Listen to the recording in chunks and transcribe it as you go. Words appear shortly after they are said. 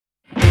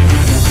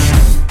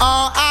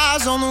All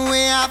eyes on the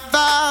way I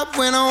vibe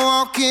when I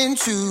walk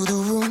into the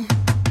room.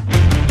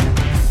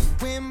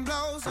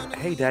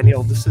 Hey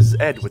Daniel, this is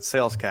Ed with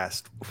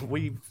Salescast.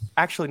 We've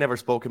actually never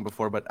spoken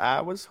before, but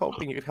I was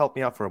hoping you could help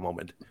me out for a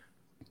moment.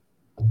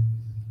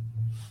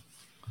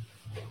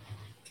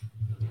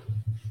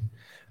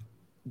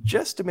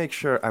 Just to make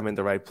sure I'm in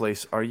the right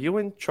place, are you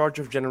in charge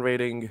of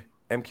generating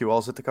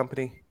MQLs at the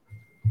company?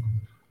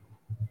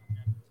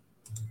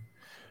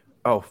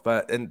 Oh,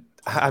 and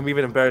I'm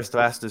even embarrassed to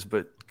ask this,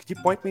 but could you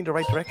point me in the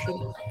right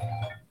direction?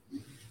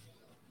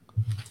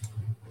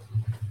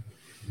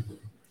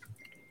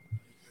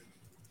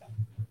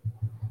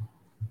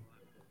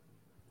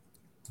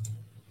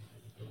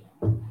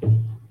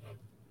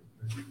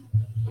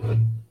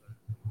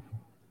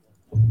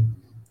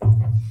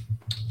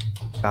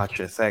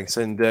 Gotcha, thanks.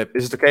 And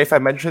is it okay if I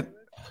mention it?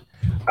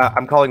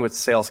 I'm calling with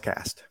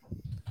Salescast.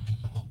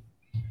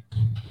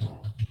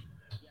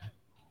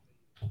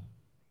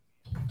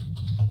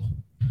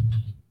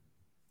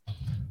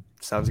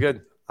 Sounds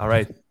good. All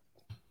right.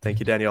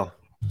 Thank you, Daniel.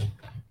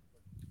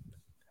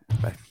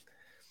 Bye.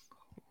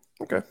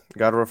 Okay,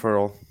 got a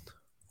referral.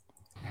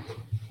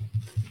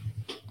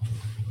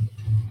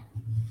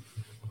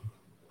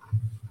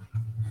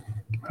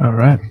 All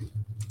right.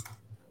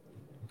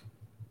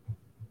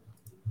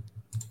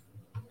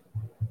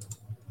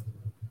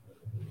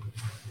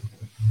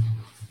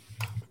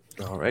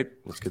 All right,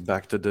 let's get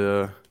back to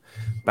the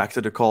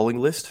calling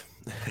list.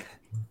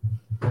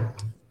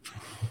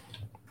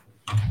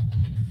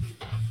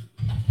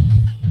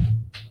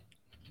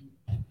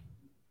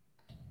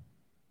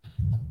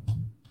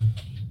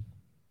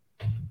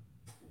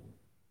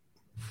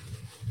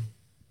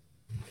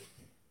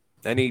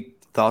 Any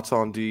thoughts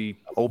on the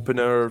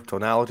opener,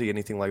 tonality,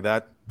 anything like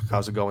that?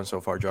 How's it going so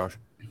far, Josh?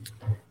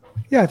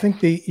 Yeah, I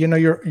think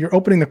you're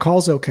opening the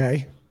calls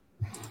okay.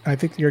 I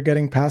think you're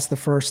getting past the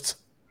first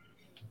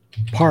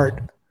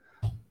part.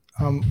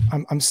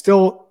 It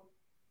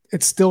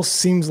still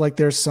seems like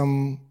there's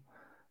some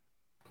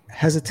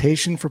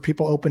hesitation for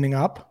people opening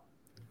up,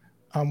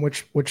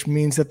 which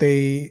means that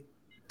they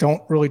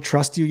don't really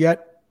trust you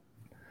yet.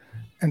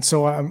 And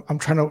so I'm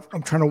trying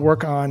to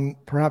work on,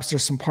 perhaps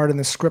there's some part in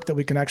the script that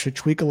we can actually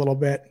tweak a little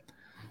bit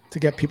to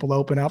get people to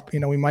open up.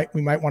 We might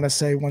want to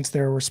say, once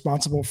they're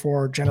responsible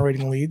for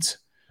generating leads,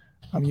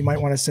 you might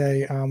want to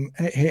say,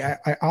 hey,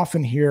 I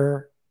often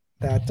hear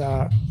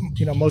that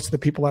most of the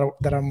people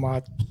that I'm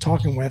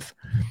talking with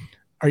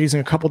are using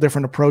a couple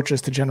different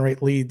approaches to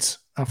generate leads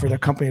for their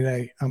company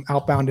today,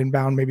 outbound,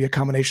 inbound, maybe a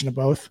combination of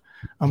both.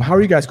 How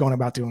are you guys going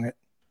about doing it?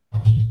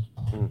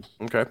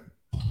 Okay.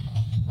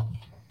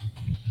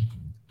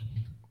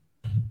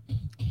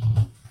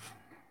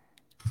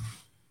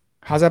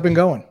 How's that been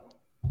going?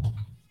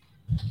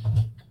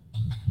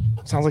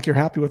 Sounds like you're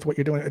happy with what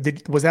you're doing.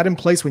 Was that in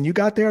place when you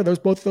got there?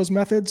 Both of those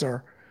methods,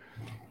 or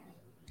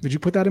did you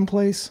put that in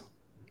place?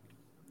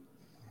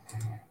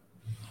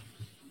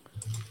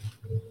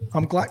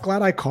 I'm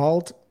glad I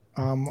called.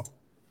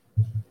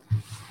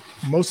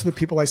 Most of the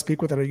people I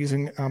speak with that are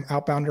using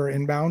outbound or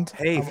inbound.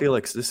 Hey,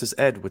 Felix, this is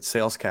Ed with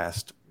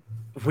Salescast.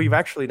 We've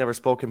actually never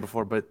spoken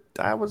before, but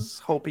I was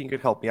hoping you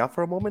could help me out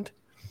for a moment.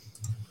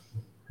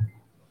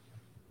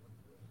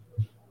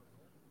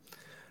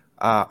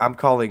 I'm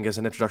calling as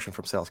an introduction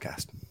from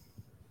Salescast.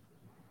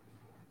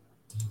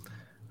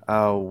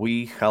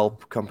 We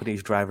help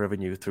companies drive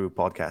revenue through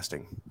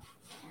podcasting.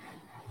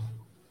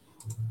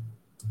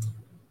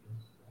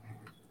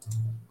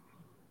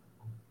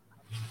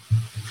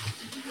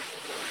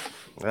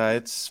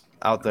 It's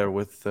out there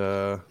with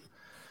the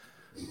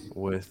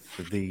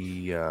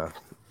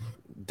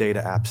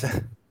data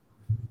apps.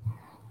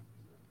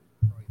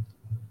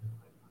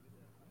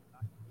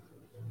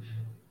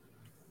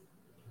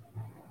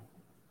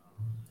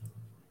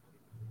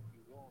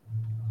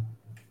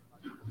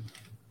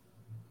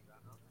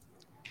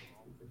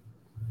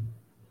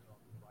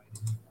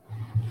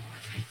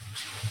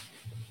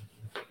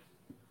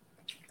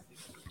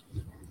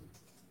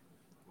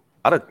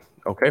 Got it.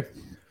 Okay.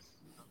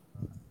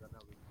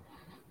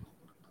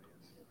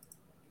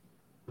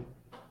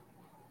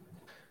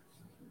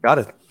 Got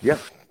it. Yeah.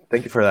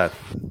 Thank you for that.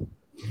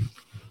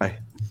 Bye.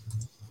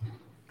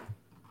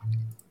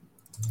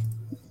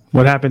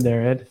 What happened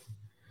there, Ed?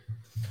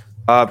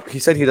 He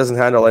said he doesn't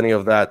handle any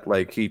of that.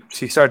 Like he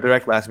started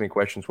directly asking me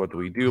questions. What do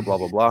we do? Blah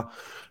blah blah.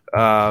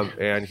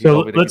 And he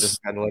told me that he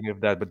doesn't handle any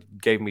of that, but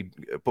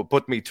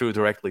put me through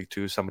directly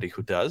to somebody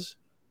who does.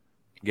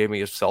 Gave me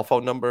his cell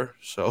phone number.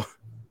 So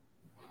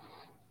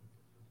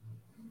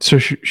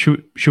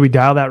should we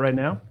dial that right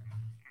now?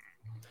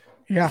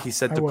 Yeah. He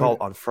said to call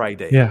on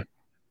Friday. Yeah.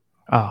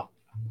 Oh.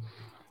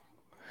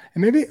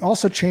 And maybe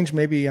also change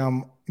change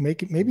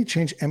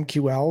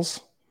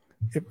MQLs.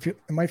 It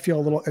might feel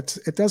a little.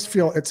 It does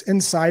feel it's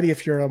insidey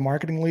if you're a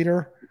marketing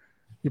leader.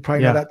 You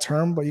probably know that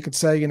term, but you could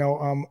say,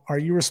 are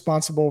you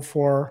responsible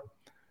for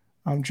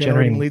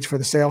generating leads for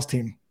the sales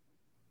team?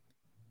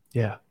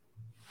 Yeah,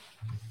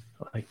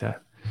 I like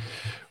that.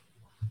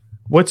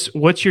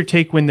 What's your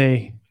take when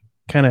they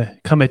kind of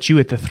come at you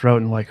at the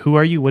throat and like, who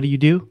are you? What do you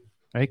do?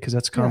 Right, because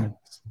that's common.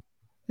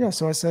 Yeah.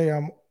 So I say,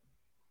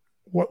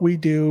 what we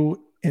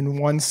do in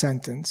one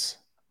sentence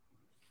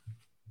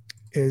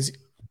is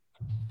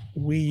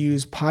we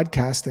use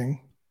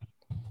podcasting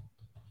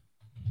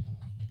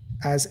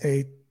as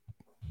a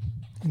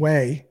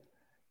way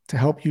to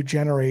help you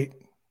generate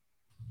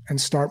and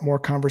start more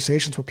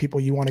conversations with people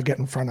you want to get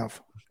in front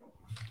of.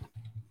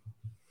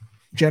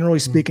 Generally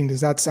speaking, is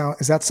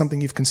that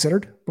something you've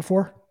considered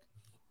before?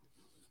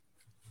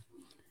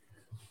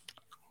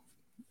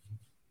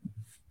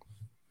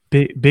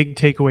 Big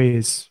takeaway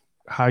is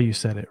how you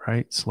said it,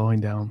 right?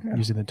 Slowing down,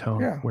 using the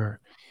tone where,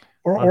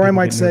 or I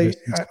might say,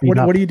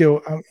 what do you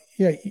do?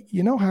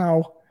 You know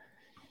how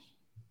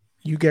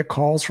you get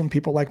calls from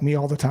people like me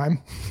all the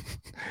time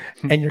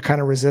and you're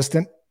kind of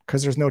resistant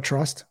because there's no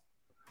trust.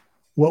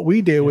 What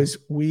we do is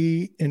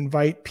we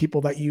invite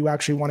people that you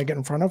actually want to get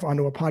in front of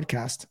onto a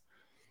podcast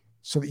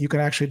so that you can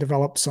actually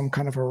develop some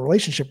kind of a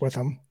relationship with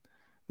them,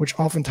 which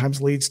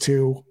oftentimes leads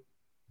to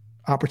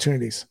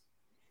opportunities.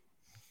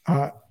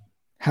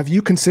 Have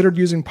you considered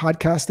using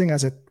podcasting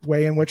as a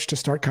way in which to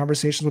start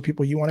conversations with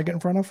people you want to get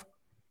in front of?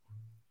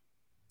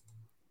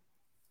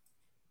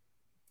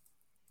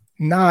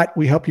 Not,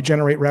 we help you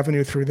generate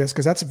revenue through this,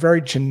 because that's a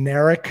very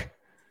generic,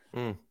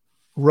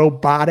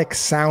 robotic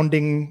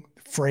sounding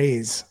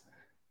phrase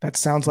that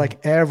sounds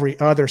like every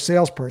other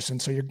salesperson.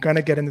 So you're going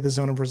to get into the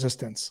zone of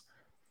resistance.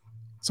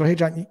 So, hey,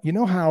 John, you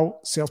know how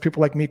salespeople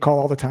like me call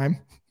all the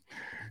time,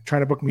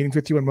 trying to book meetings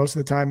with you, and most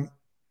of the time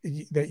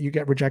that you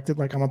get rejected,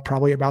 like I'm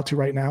probably about to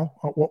right now.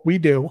 What we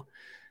do,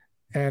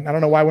 and I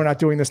don't know why we're not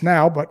doing this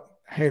now, but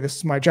hey, this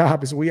is my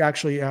job, is we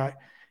actually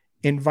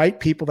invite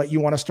people that you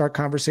want to start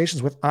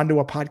conversations with onto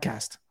a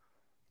podcast,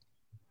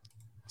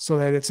 so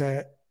that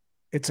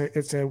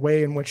it's a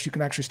way in which you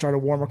can actually start a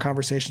warmer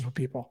conversations with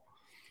people.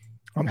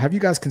 Have you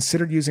guys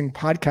considered using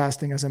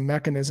podcasting as a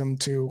mechanism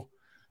to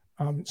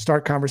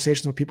start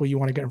conversations with people you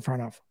want to get in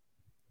front of?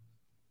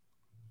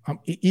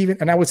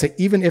 And I would say,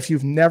 even if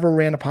you've never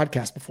ran a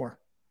podcast before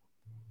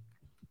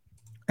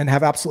and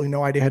have absolutely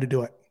no idea how to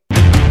do it,